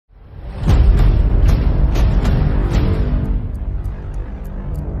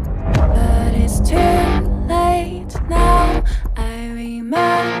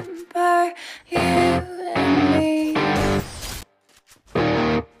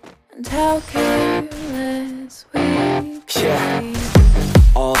and how careless we Yeah,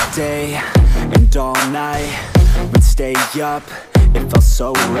 all day and all night we'd stay up, it felt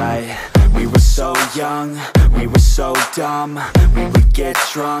so right. We were so young, we were so dumb. We would get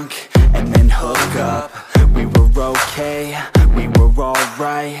drunk and then hook up. We were okay, we were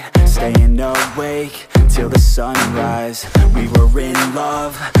alright, staying awake till the sunrise. We were in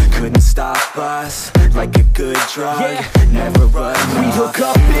love, couldn't stop us, like a good drug, never enough. We'd hook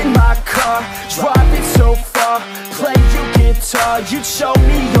up in my car, driving so far, play your guitar, you'd show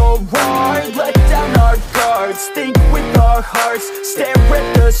me your art, let down our guards, think with our hearts, stare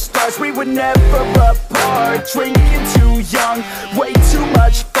at the stars. We were never apart, drinking too young, way too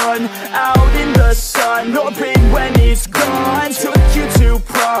much fun, out in the sun, open when it's gone. Took you to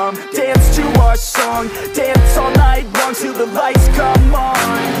prom, dance to our song, dance all night long till the lights come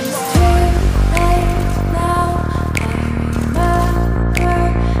on.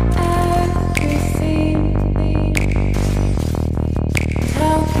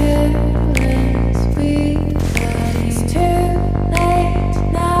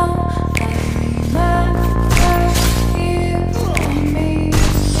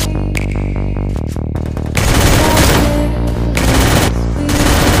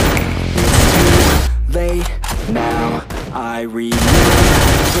 Now I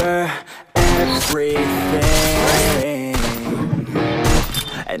remember everything,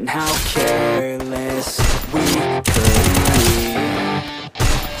 and how careless we could be,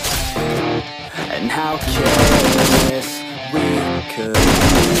 and how careless we could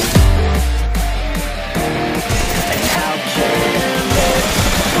be, and how careless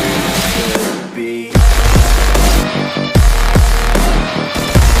we could be.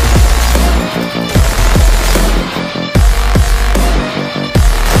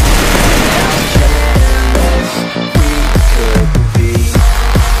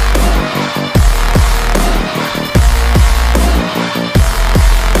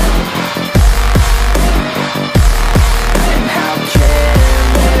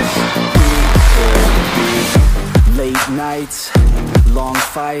 Nights, long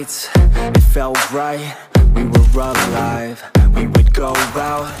fights, it felt right, we were alive. We would go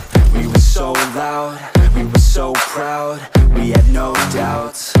out, we were so loud, we were so proud, we had no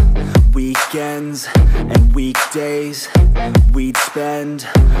doubts. Weekends and weekdays, we'd spend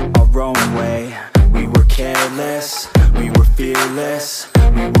our own way. We were careless, we were fearless,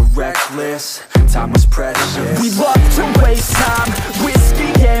 we were reckless, time was precious. We loved to waste time, whiskey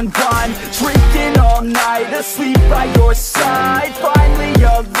and wine, drinking all night, asleep by your side, finally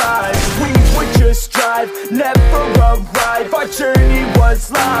alive. We would just drive, never arrive, our journey was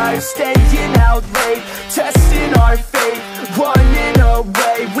live, staying out late, testing our fate, running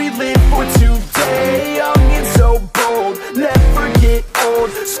away. We live for today, young and so bold, never get old,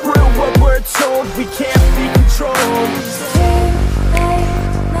 screw what we're told, we can't be controlled.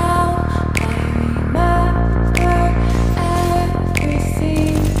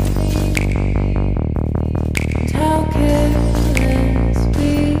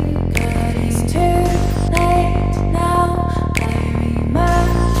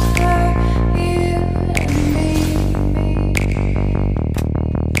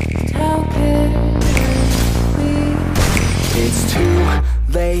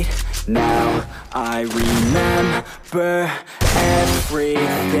 Now I remember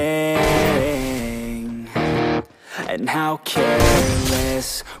everything, and how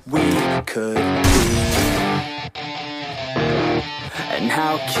careless we could be, and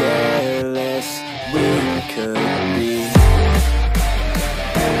how careless we could be.